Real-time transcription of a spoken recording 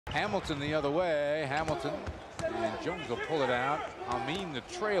Hamilton the other way. Hamilton and Jones will pull it out. El-Amin, the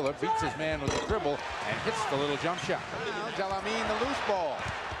trailer, beats his man with a dribble and hits the little jump shot. El-Amin, the loose ball.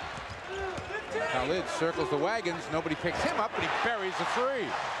 Khalid circles the wagons. Nobody picks him up, but he buries the three.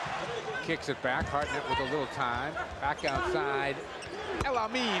 Kicks it back. Hartnett with a little time. Back outside.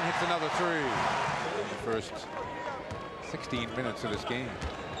 El-Amin hits another three. In the first 16 minutes of this game.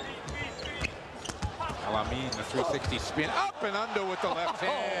 El-Amin, the 360 spin, up and under with the left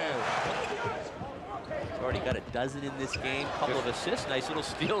hand. He's already got a dozen in this game. Couple of assists. Nice little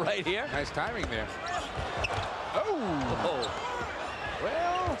steal right here. Nice timing there. Oh.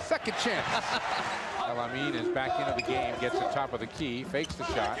 Well, second chance. El-Amin is back into the game, gets the top of the key, fakes the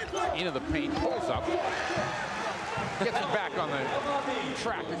shot, into the paint, pulls up, gets it back on the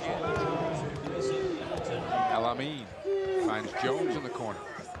track again. El-Amin finds Jones in the corner,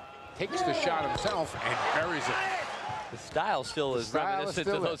 takes the shot himself and buries it. The style still is reminiscent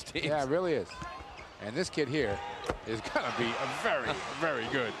to those teams. Yeah, it really is. And this kid here is going to be a very, very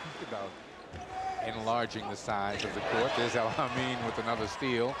good. About enlarging the size of the court. There's El-Amin with another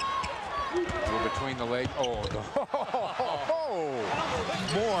steal. Between the leg. Moore,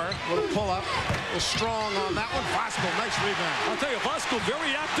 little pull up, was strong on that one. Vasco, nice rebound. I'll tell you, Vasco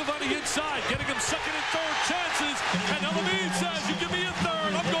very active on the inside, getting him second and third chances. And El-Amin says, "You give me a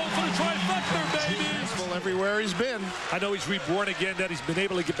third, I'm going for the trifecta, baby." Everywhere he's been. I know he's reborn again, that he's been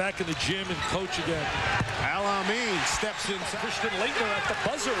able to get back in the gym and coach again. El-Amin steps in. Christian Leitner at the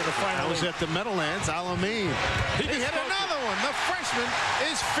buzzer in the final. That was at the Meadowlands. El-Amin. He hit another one. The freshman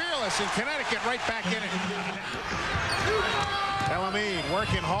is fearless in Connecticut, right back in it. El-Amin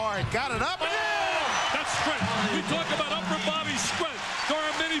working hard, got it up. Oh, that's strength. We talk about upper body strength. There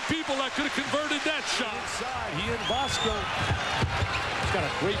are many people that could have converted that shot. Inside, he and Vasco. He's got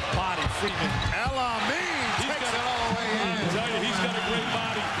a great body, Freeman. El-Amin takes it all the way in. I tell you, he's got a great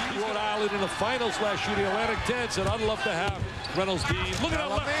body. Rhode Island in the finals last year, the Atlantic 10 said, "I'd love to have Reynolds Dean." Look at that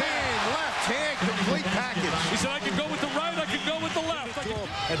left hand. Left hand, complete package. He said, "I can go with the right, I can go with the left."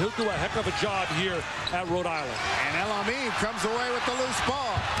 And he'll do a heck of a job here at Rhode Island. And El-Amin comes away with the loose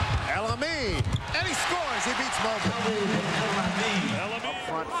ball. El-Amin, and he scores. He beats Mobile. Up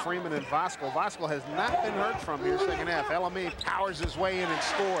front, Freeman and Vasco. Vasco has not been heard from here second half. El-Amin powers his way in and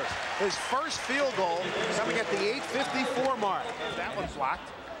scores. His first field goal coming at the 8:54 mark. That one's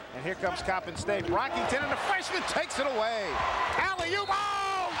blocked. And here comes Coppin State. Brockington, and the freshman takes it away. Alley-oop.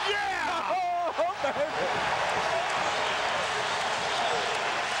 Oh, yeah! Oh, baby.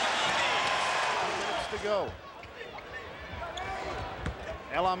 Minutes to go.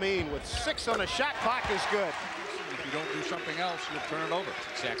 El-Amin with 6 on the shot clock is good. If you don't do something else, you'll turn it over.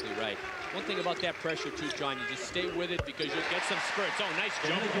 That's exactly right. One thing about that pressure, too, John, you just stay with it because you'll get some spurts. Oh, nice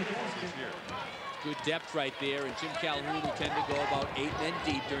jump. Good depth right there, and Jim Calhoun, who tend to go about 8 men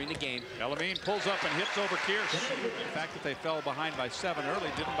deep during the game. El-Amin pulls up and hits over Kearse. The fact that they fell behind by 7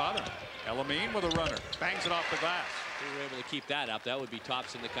 early didn't bother him. El-Amin with a runner, bangs it off the glass. If we were able to keep that up, that would be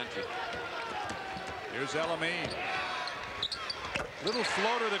tops in the country. Here's El-Amin. Little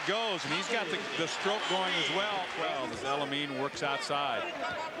floater that goes, and he's got the stroke going as well. Well, as El-Amin works outside.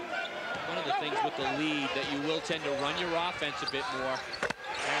 One of the things with the lead that you will tend to run your offense a bit more.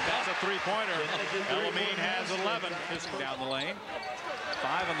 And that's a three-pointer. El-Amin has 11. Fisking down the lane.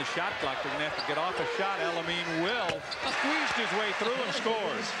 5 on the shot clock. They're going to have to get off a shot. El-Amin will. Squeezed his way through and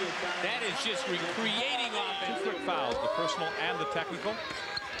scores. That is just recreating offense. 2 quick fouls, the personal and the technical.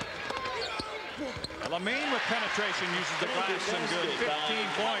 El-Amin with penetration uses the glass and good. 15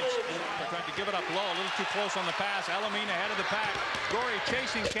 points. They're trying to give it up low. A little too close on the pass. El-Amin ahead of the pack. Gorey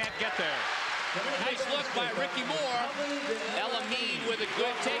chasing, can't get there. Nice look by Ricky Moore. El-Amin with a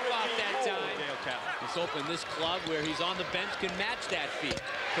good takeoff that time. Let's hoping this club where he's on the bench can match that feat.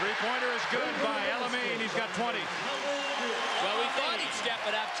 Three-pointer is good by El-Amin. He's got 20. Well, we thought he'd step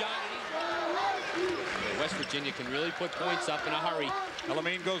it up, John. West Virginia can really put points up in a hurry.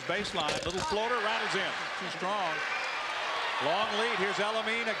 El-Amin goes baseline. Little floater rattles in. Too strong. Long lead. Here's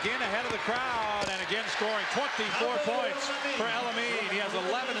El-Amin again ahead of the crowd and again scoring 24 points for El-Amin. He has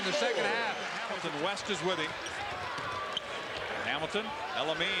 11 in the second half. Hamilton West is with him. Hamilton,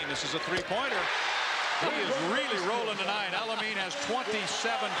 El-Amin. This is a three-pointer. He is really rolling tonight. El-Amin has 27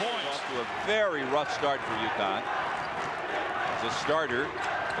 points. To a very rough start for UConn. As a starter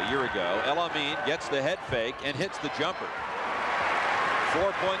a year ago, El-Amin gets the head fake and hits the jumper.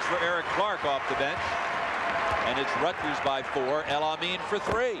 4 points for Eric Clark off the bench. And it's Rutgers by 4. El-Amin for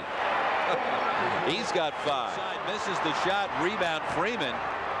 3. He's got 5. Misses the shot. Rebound Freeman.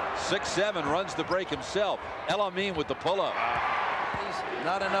 6-7 runs the break himself. El-Amin with the pull-up.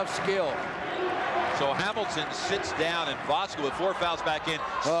 Not enough skill. So Hamilton sits down, and Vasco with 4 fouls back in.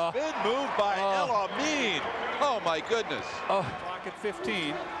 Spin move by El-Amin. Oh my goodness. Clock at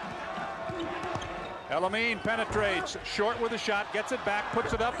 15. El-Amin penetrates, short with a shot, gets it back,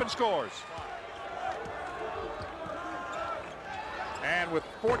 puts it up, and scores. And with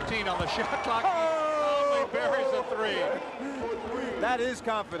 14 on the shot clock, he buries a 3. That is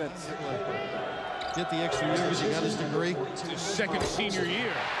confidence. Get the extra years. He got his degree. It's his second senior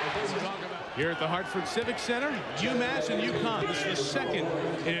year. Here at the Hartford Civic Center, UMass and UConn. This is the second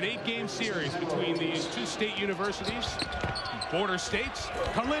in an 8-game series between these two state universities, border states.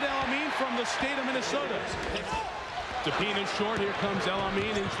 Khalid El-Amin from the state of Minnesota. Depina short. Here comes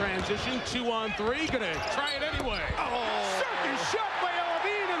El-Amin in transition. 2-on-3. Gonna try it anyway. Second shot by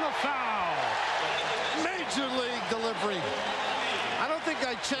El-Amin and the foul. Major league delivery. I don't think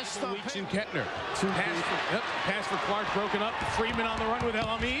I chest up. Weeks in Kettner. Pass for Clark broken up. Freeman on the run with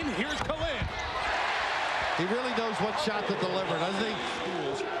El-Amin. Here's Khalid. He really knows what shot to deliver, doesn't he?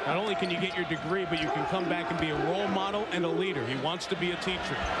 Not only can you get your degree, but you can come back and be a role model and a leader. He wants to be a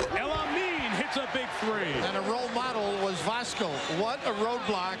teacher. El-Amin hits a big 3. And a role model was Vasco. What a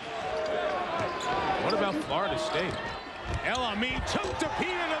roadblock. What about Florida State? El-Amin took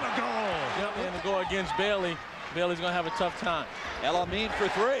Depina to the goal. Yep, and to go against Bailey. Bailey's going to have a tough time. El-Amin for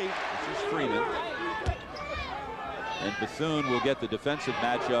 3. This is Freeman. And Bethune will get the defensive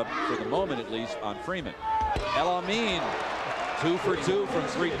matchup, for the moment at least, on Freeman. El-Amin, 2 for 2 from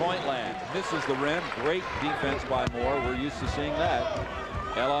 3-point land. Misses the rim. Great defense by Moore. We're used to seeing that.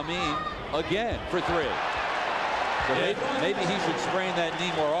 El-Amin again for 3. So maybe he should sprain that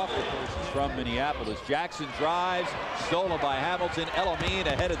knee more often. He's from Minneapolis. Jackson drives, stolen by Hamilton. El-Amin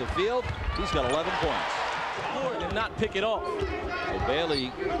ahead of the field. He's got 11 points. Did not pick it off. So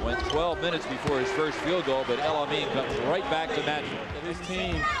Bailey went 12 minutes before his first field goal, but El-Amin comes right back to match him. This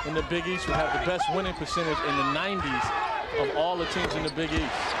team in the Big East would have the best winning percentage in the 90s of all the teams in the Big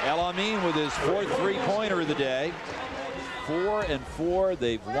East. El-Amin with his 4th 3-pointer of the day. 4-4.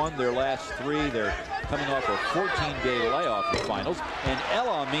 They've won their last 3. They're coming off a 14-day layoff in the finals. And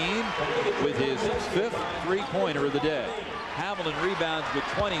El-Amin with his 5th 3-pointer of the day. Hamilton rebounds with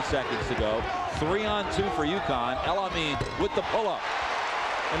 20 seconds to go. 3-on-2 for UConn. El-Amin with the pull-up.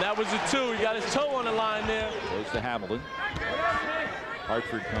 And that was a 2. He got his toe on the line there. Goes to Hamilton.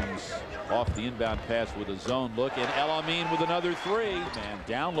 Hartford comes off the inbound pass with a zone look. And El-Amin with another 3. Man,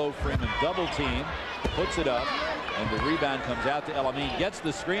 down low, Freeman double team. Puts it up. And the rebound comes out to El-Amin. Gets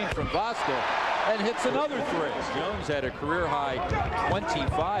the screen from Vasco. And hits another 3. Jones had a career-high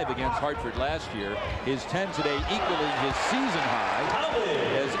 25 against Hartford last year. His 10 today equaling his season high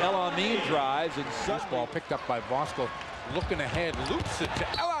as El-Amin drives. And This ball picked up by Vasco. Looking ahead, loops it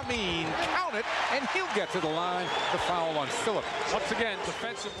to El-Amin. Count it, and he'll get to the line. The foul on Phillip. Once again,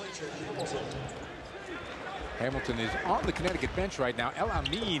 defensively. Hamilton is on the Connecticut bench right now.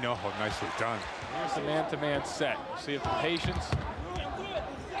 El-Amin, oh, nicely done. Here's the man-to-man set. See if the patience.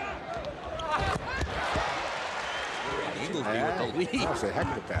 Inglesby with the lead. That was a heck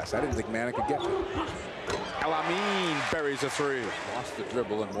of a pass. I didn't think Manning could get to it. El-Amin buries a 3. Lost the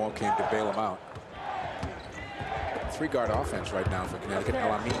dribble, and Moore came to bail him out. 3-guard offense right now for Connecticut.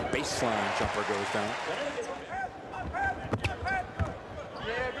 El-Amin baseline jumper goes down.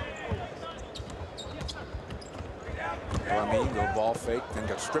 El-Amin, little ball fake, then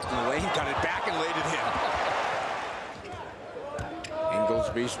got stripped in the lane, got it back and laid it in.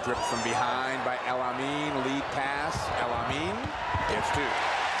 Inglesby stripped from behind by El-Amin. Lead pass. El-Amin gets 2.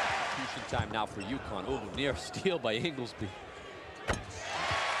 Execution time now for UConn. Oh, near steal by Inglesby.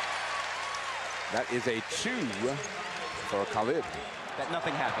 That is a 2 for Khalid. That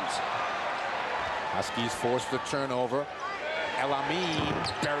nothing happens. Huskies force the turnover. El-Amin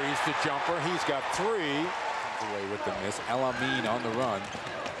buries the jumper. He's got 3. Comes away with the miss. El-Amin on the run.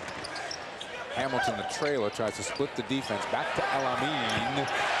 Hamilton, the trailer, tries to split the defense. Back to El-Amin.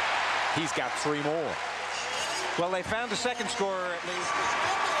 He's got 3 more. Well, they found the second scorer at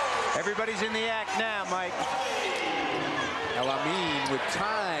least. Everybody's in the act now, Mike. El-Amin with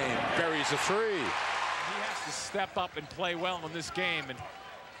time buries a 3. He has to step up and play well in this game, and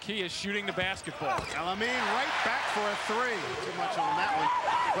key is shooting the basketball. El-Amin right back for a 3. Too much on that one.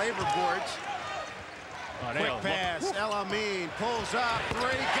 Flavor boards. Quick pass. El-Amin pulls up. 3. Got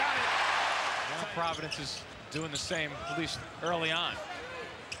it. Well, Providence is doing the same, at least early on.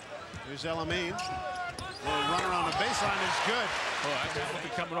 Here's El-Amin. Little runner on the baseline is good. Well, I'll be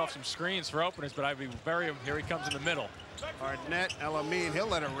coming off some screens for openers, but I'd be very. Here he comes in the middle. Arnett, El-Amin, he'll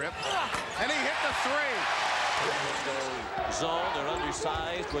let it rip. And he hit the 3. Zone, they're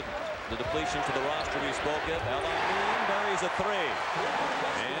undersized with the depletion to the roster we spoke of. El-Amin buries a 3.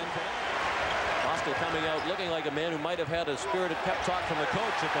 And Voskuhl coming out looking like a man who might have had a spirited pep talk from the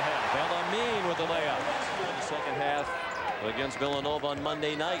coach at the half. El-Amin with the layup. In the second half against Villanova on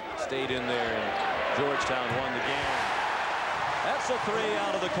Monday night. Stayed in there, and Georgetown won the game. That's a three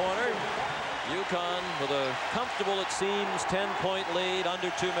out of the corner. UConn with a comfortable, it seems, 10-point lead,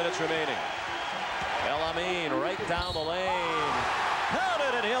 under 2 minutes remaining. El-Amin right down the lane.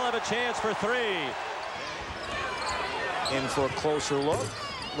 Counted, and he'll have a chance for three. In for a closer look.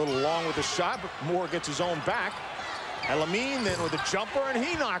 A little long with the shot, but Moore gets his own back. El-Amin then with a jumper, and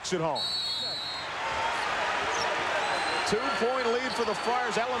he knocks it home. 2-point lead for the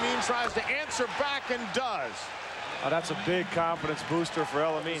Friars. El-Amin tries to answer back and does. Oh, that's a big confidence booster for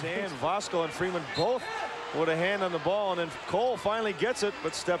El-Amin. And Voskuhl and Freeman both with a hand on the ball, and then Cole finally gets it,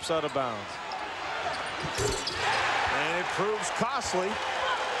 but steps out of bounds. And it proves costly.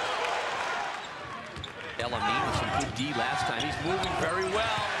 El-Amin with some good D last time. He's moving very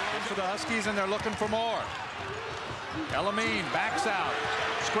well. For the Huskies, and they're looking for more. El-Amin backs out.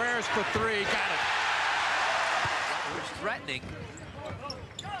 Squares for three. Got it. It's threatening.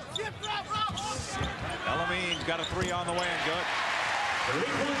 El-Amin's got a three on the way and good.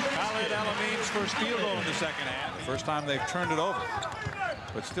 Khalid El-Amin's first field goal in the second half. The first time they've turned it over.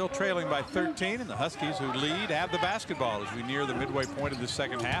 But still trailing by 13, and the Huskies, who lead, have the basketball as we near the midway point of the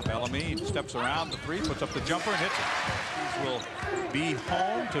second half. El-Amin steps around the three, puts up the jumper, and hits it. Huskies will be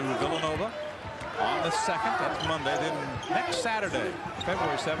home to Villanova on the 2nd. That's Monday. Then next Saturday,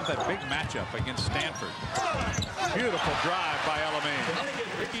 February 7th, that big matchup against Stanford. Beautiful drive by El-Amin.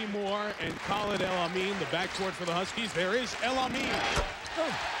 Ricky Moore and Khalid El-Amin, the backcourt for the Huskies. There is El-Amin.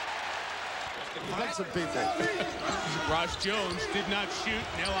 That's a big thing. Ross Jones did not shoot,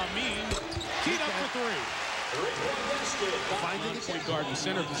 and El-Amin teed up for three. Finding point guard and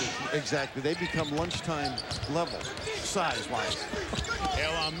center position. Exactly. They become lunchtime level, size-wise.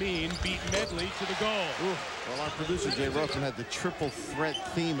 El-Amin beat Medley to the goal. Ooh. Well, our producer, Jay Rosen, had the triple threat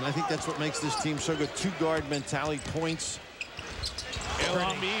theme, and I think that's what makes this team so good. Two-guard mentality, points.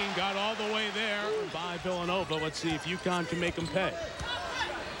 El-Amin got all the way there by Villanova. Let's see if UConn can make them pay.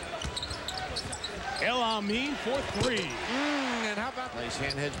 El-Amin for three. And how about nice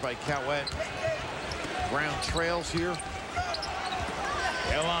hand hedge by Cowett. Brown trails here.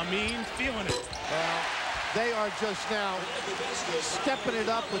 El-Amin feeling it. Well, they are just now stepping it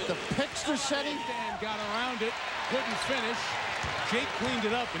up with the picture setting. And got around it, couldn't finish. Jake cleaned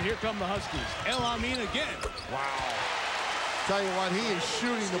it up, and here come the Huskies. El-Amin again. Wow. Tell you what, he is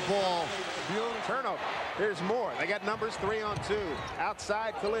shooting the ball. Beautiful turnover. Here's Moore. They got numbers 3 on 2.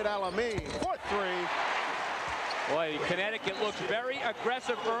 Outside, Khalid El-Amin for three. Boy, Connecticut looks very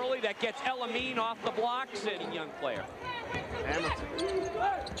aggressive early. That gets El-Amin off the blocks, and young player. Hamilton.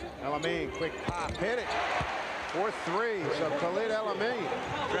 El-Amin, quick pop, hit it. 4-3, so Khalid El-Amin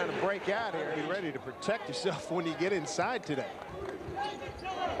trying to break out here. Be ready to protect yourself when you get inside today.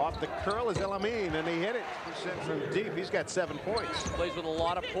 Off the curl is El-Amin, and he hit it. % from deep. He's got 7 points. Plays with a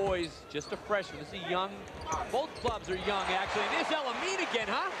lot of poise. Just a freshman. This is young. Both clubs are young, actually. And there's El-Amin again,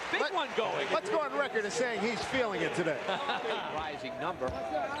 huh? Big one going. Let's go on record as saying he's feeling it today. Rising number.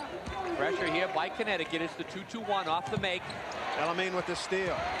 Pressure here by Connecticut. It's the 2-2-1 off the make. El-Amin with the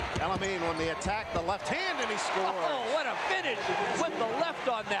steal. El-Amin on the attack, the left hand, and he scores. Oh, what a finish with the left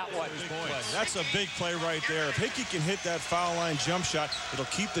on that one. That's a big play right there. If Hickey can hit that foul line jump shot, it'll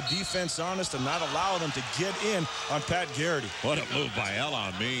keep the defense honest and not allow them to get in on Pat Garrity. What a move by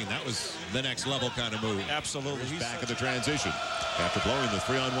El-Amin. That was the next level kind of move. Absolutely. He's back in the transition after blowing the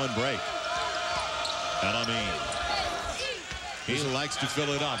 3-on-1 break. El-Amin. He likes to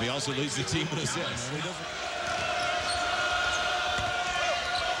fill it up. He also leads the team in assists.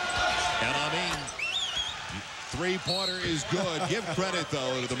 El-Amin. Three-pointer is good. Give credit,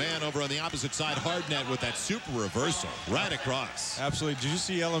 though, to the man over on the opposite side, Hardnett, with that super reversal right across. Absolutely. Did you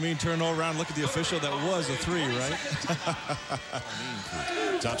see El-Amin turn all around? Look at the official. That was a three, right?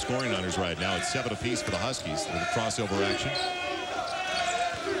 Top scoring honors right now. It's 7 apiece for the Huskies with a crossover action.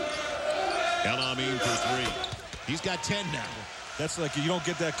 El-Amin for three. He's got 10 now. That's like, you don't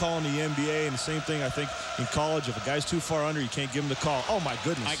get that call in the NBA, and the same thing I think in college. If a guy's too far under, you can't give him the call. Oh my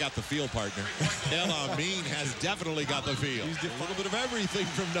goodness. I got the feel, partner. El-Amin has definitely got the feel. A little bit of everything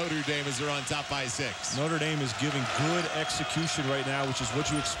from Notre Dame as they're on top by 6. Notre Dame is giving good execution right now, which is what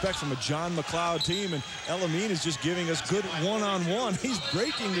you expect from a John McLeod team, and El-Amin is just giving us good one-on-one. He's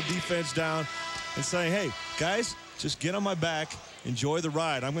breaking the defense down and saying, hey, guys, just get on my back. Enjoy the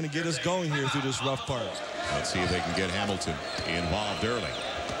ride. I'm going to get us going here through this rough part. Let's see if they can get Hamilton involved early.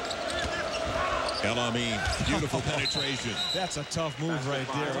 El-Amin, beautiful penetration. That's a tough move right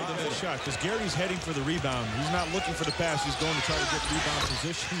there. Look at that shot, because Gary's heading for the rebound. He's not looking for the pass. He's going to try to get rebound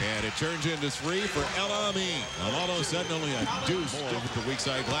position. And it turns into 3 for El-Amin. And all of a sudden, only a deuce over the weak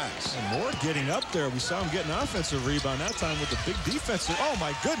side glass. And more getting up there. We saw him get an offensive rebound that time with the big defensive. Oh,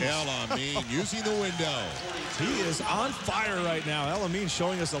 my goodness. El-Amin using the window. He is on fire right now. El-Amin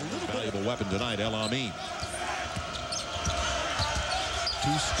showing us a little valuable weapon tonight, El-Amin. 2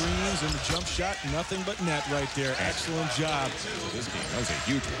 screens and the jump shot, nothing but net right there. Excellent job. This game, that was a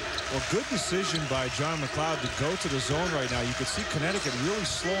huge one. Well, good decision by John McLeod to go to the zone right now. You could see Connecticut really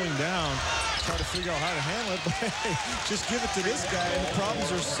slowing down, try to figure out how to handle it, but hey, just give it to this guy and the problems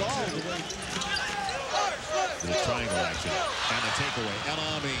are solved. The triangle action and the takeaway.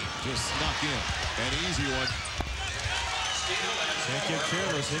 El-Amin just snuck in. An easy one. Can't get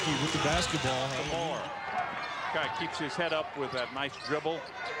careless, Hickey with the basketball. More. Guy keeps his head up with that nice dribble.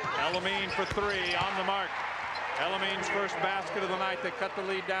 El-Amin for 3 on the mark. El-Amin's first basket of the night. They cut the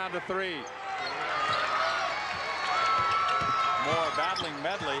lead down to 3. More battling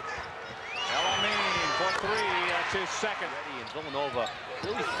medley. El-Amin for 3. That's his second. And Villanova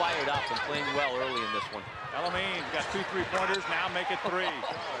really fired up and playing well early in this one. El-Amin got 2 3-pointers. Now make it 3.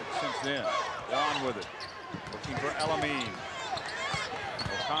 Since then, on with it. Looking for El-Amin.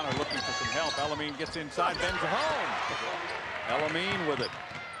 O'Connor looking for some help. El-Amin gets inside, bends home. El-Amin with it.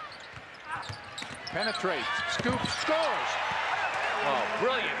 Penetrates, scoops, scores. Oh,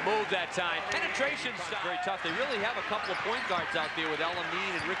 brilliant move that time. Penetration very tough. They really have a couple of point guards out there with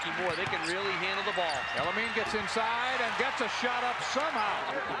El-Amin and Ricky Moore. They can really handle the ball. El-Amin gets inside and gets a shot up somehow.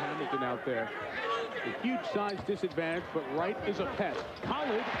 Hamilton out there. A huge size disadvantage, but Wright is a pest.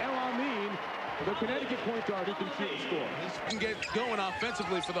 Khalid, El-Amin, the Connecticut point guard who can shoot and score. He can get going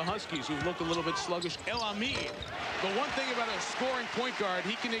offensively for the Huskies, who looked a little bit sluggish. El-Amin, the one thing about a scoring point guard,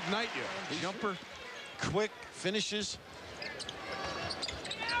 he can ignite you. Jumper, quick finishes.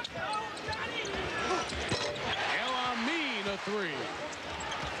 El-Amin, a 3.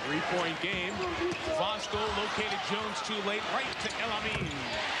 3-point game. Vosco located Jones too late, right to El-Amin.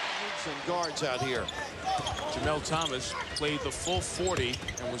 Some guards out here. Jamel Thomas played the full 40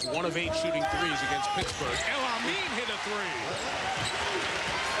 and was 1 of 8 shooting threes against Pittsburgh. El-Amin hit a 3.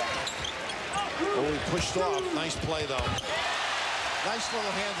 Oh, he pushed off. Nice play, though. Nice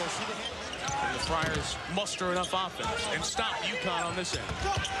little handle. See the handle? And the Friars muster enough offense and stop UConn on this end.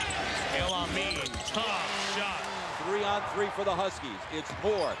 El-Amin, tough shot. 3 on 3 for the Huskies. It's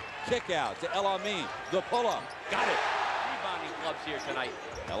Moore. Kick out to El-Amin. The pull-up. Got it. Rebounding clubs here tonight.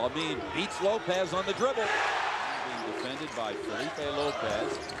 El-Amin beats Lopez on the dribble. Being defended by Felipe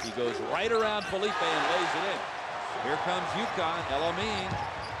Lopez. He goes right around Felipe and lays it in. Here comes UConn. El-Amin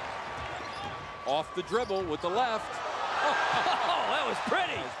off the dribble with the left. Oh, that was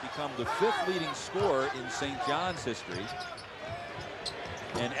pretty. Has become the 5th leading scorer in St. John's history.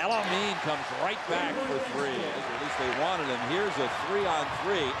 And El-Amin comes right back for 3. At least they wanted him. Here's a 3 on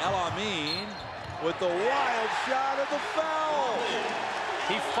 3. El-Amin with the wild shot of the foul.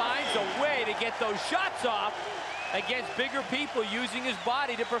 He finds a way to get those shots off against bigger people using his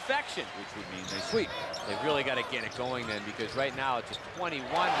body to perfection. Which would mean they sweep. They really got to get it going then, because right now it's a 21,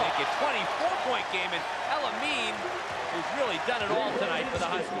 make it 24-point game, and El-Amin has really done it all tonight for the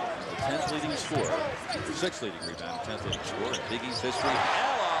Huskies. The 10th leading scorer, 6th leading rebound, 10th leading scorer in Big East history.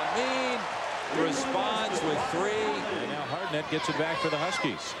 El-Amin responds with 3. And now Hartnett gets it back for the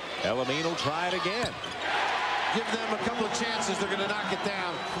Huskies. El-Amin will try it again. Give them a couple of chances. They're going to knock it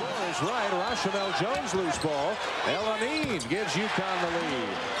down. Is right. Rashamel Jones loose ball. El-Amin gives UConn the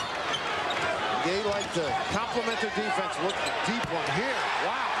lead. They like to complement their defense. Look, deep one here.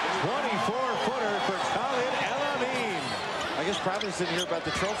 Wow. 24-footer for Khalid El-Amin. I guess Providence didn't hear about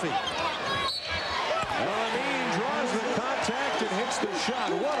the trophy. El-Amin draws the contact and hits the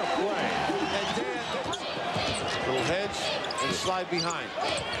shot. What a play. And Dan, little hedge and slide behind.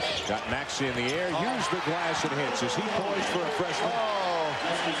 Got Maxey in the air. Use the glass and hits. Is he poised for a freshman? Oh.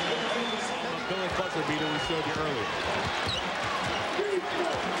 Billy buzzer beater we showed you earlier.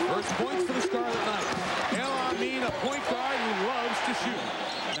 First points for the Scarlet Knights. El-Amin, a point guard who loves to shoot.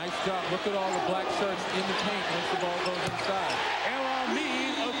 Nice job. Look at all the black shirts in the paint once the ball goes inside.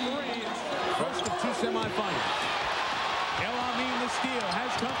 El-Amin, a 3. First of 2 semifinals. El-Amin, the steal,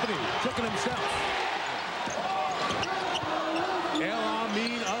 has company. Took it himself.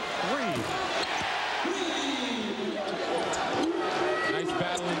 El-Amin, a 3. Nice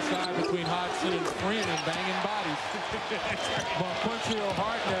battle inside between Hodgson and Freeman, banging bodies. Marquincio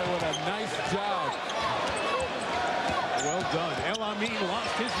Hartnett with a nice job. Well done. El-Amin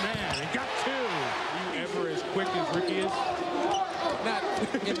lost his man and got 2. You ever as quick as Ricky is? not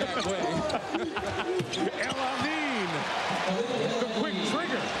in that way. El-Amin, the quick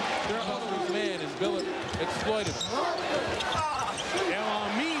trigger. Their hustler's man, and Billet exploited him.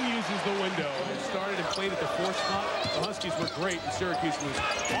 El-Amin uses the window and started and played at the 4th spot. The Huskies were great, and Syracuse was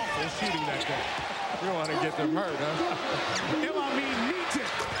awful shooting that day. You don't want to get them hurt, huh? El-Amin needs it.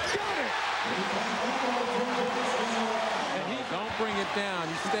 Got it. Don't bring it down.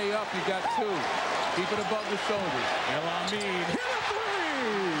 You stay up, you got 2. Keep it above the shoulders. El-Amin hit a 3.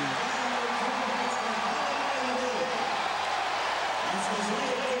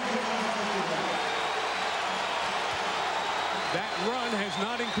 That run has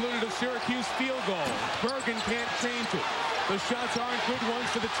not included a Syracuse field goal. Bergen can't change it. The shots aren't good ones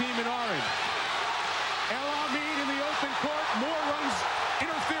for the team in orange. El-Amin in the open court. More runs,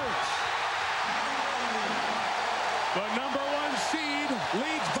 interference. The number 1 seed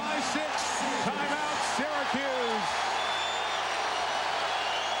leads by 6. Timeout, Syracuse.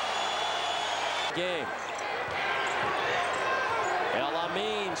 Game.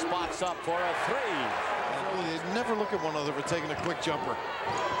 El-Amin spots up for a 3. They never look at one another for taking a quick jumper.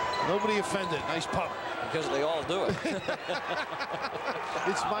 Nobody offended. Nice pump. Because they all do it.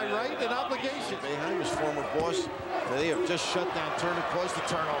 It's my right and obligation. Behind his former boss, they have just shut down Turner, caused the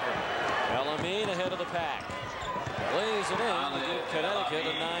turnover. El-Amin ahead of the pack. Lays it in to give Connecticut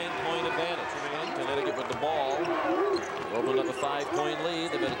a 9-point advantage. Connecticut with the ball. Opened up a 5-point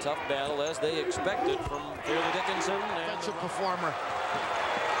lead. They've had a tough battle, as they expected, from Fairleigh Dickinson. Defensive performer.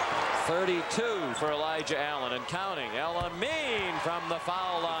 32 for Elijah Allen and counting. El-Amin from the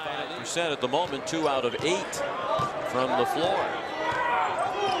foul line. 5% at the moment, 2 out of 8 from the floor.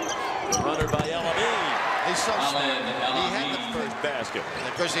 The runner by El-Amin. He's so smart. He had the first basket. And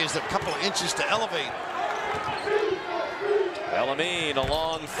of course, he has a couple of inches to elevate. El-Amin a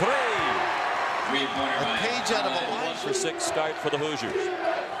long 3. A page out of a 1 for 6 start for the Hoosiers.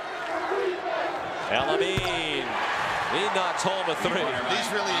 El-Amin. He knocks home a 3. He's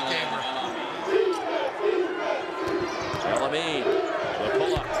really a gamer. El-Amin, the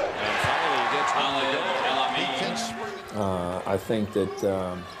pull-up, and finally gets on the go. I think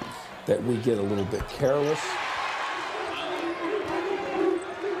that we get a little bit careless.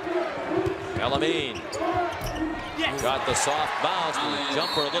 El-Amin got the soft bounce, the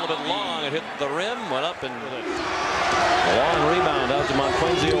jumper a little bit long. It hit the rim, went up and with it. A long rebound out to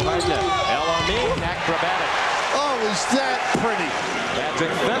Monquenzio Hardnett. El-Amin acrobatic. Oh, is that pretty?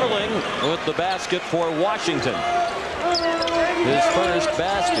 Patrick Fennerling with the basket for Washington. His first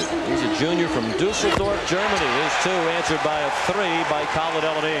basket. He's a junior from Dusseldorf, Germany. His 2 answered by a 3 by Khalid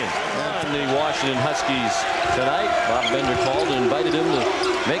El-Amin. And the Washington Huskies tonight. Bob Bender called and invited him to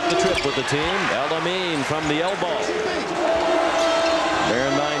make the trip with the team. El-Amin from the elbow.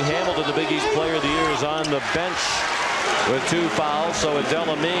 Baron 9 Hamilton, the Big East Player of the Year, is on the bench with 2 fouls. So it's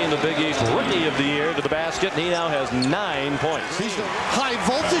El-Amin, the Big East Rookie of the Year, to the basket, and he now has 9 points. He's the high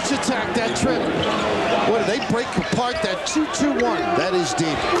voltage attack that trip. What, do they break apart that 2-2-1? That is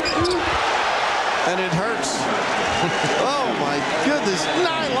deep. And it hurts. Oh my goodness,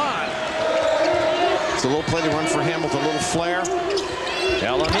 nylon. It's a little play to run for Hamilton, a little flare.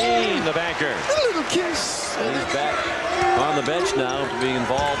 El-Amin, the banker. A little kiss. He's back on the bench now, being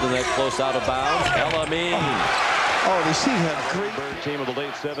involved in that close out of bounds. El-Amin. Oh, the seat had a great team of the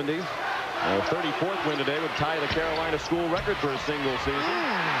late 70s. A 34th win today would tie the Carolina school record for a single season.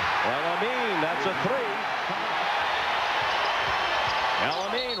 El-Amin, that's a 3.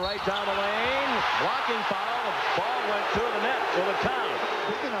 El-Amin right down the lane. Blocking foul. The ball went to the net for the count.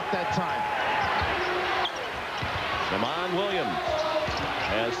 Big enough that time. Damon Williams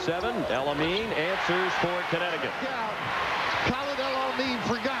has 7. El-Amin answers for Connecticut. Khalid El-Amin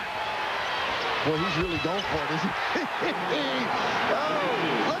forgot. Boy, he's really going for it, isn't he?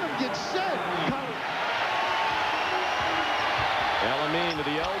 Oh, let him get set. El-Amin to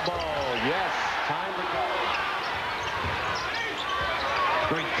the elbow. Yes, time to go.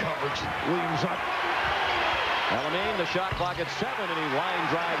 Great coverage. Williams up. El-Amin, the shot clock at 7, and he line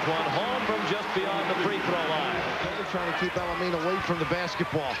drives one home from just beyond the free throw line. They're trying to keep El-Amin away from the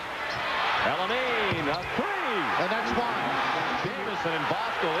basketball. El-Amin, a 3. And that's fine. Davison and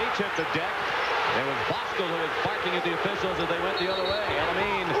Bosco each hit the deck. It was Bosco who was barking at the officials as they went the other way.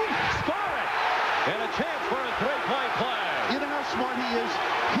 El-Amin score it! And a chance for a 3-point play. You know how smart he is?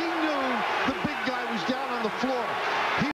 He knew the big guy was down on the floor.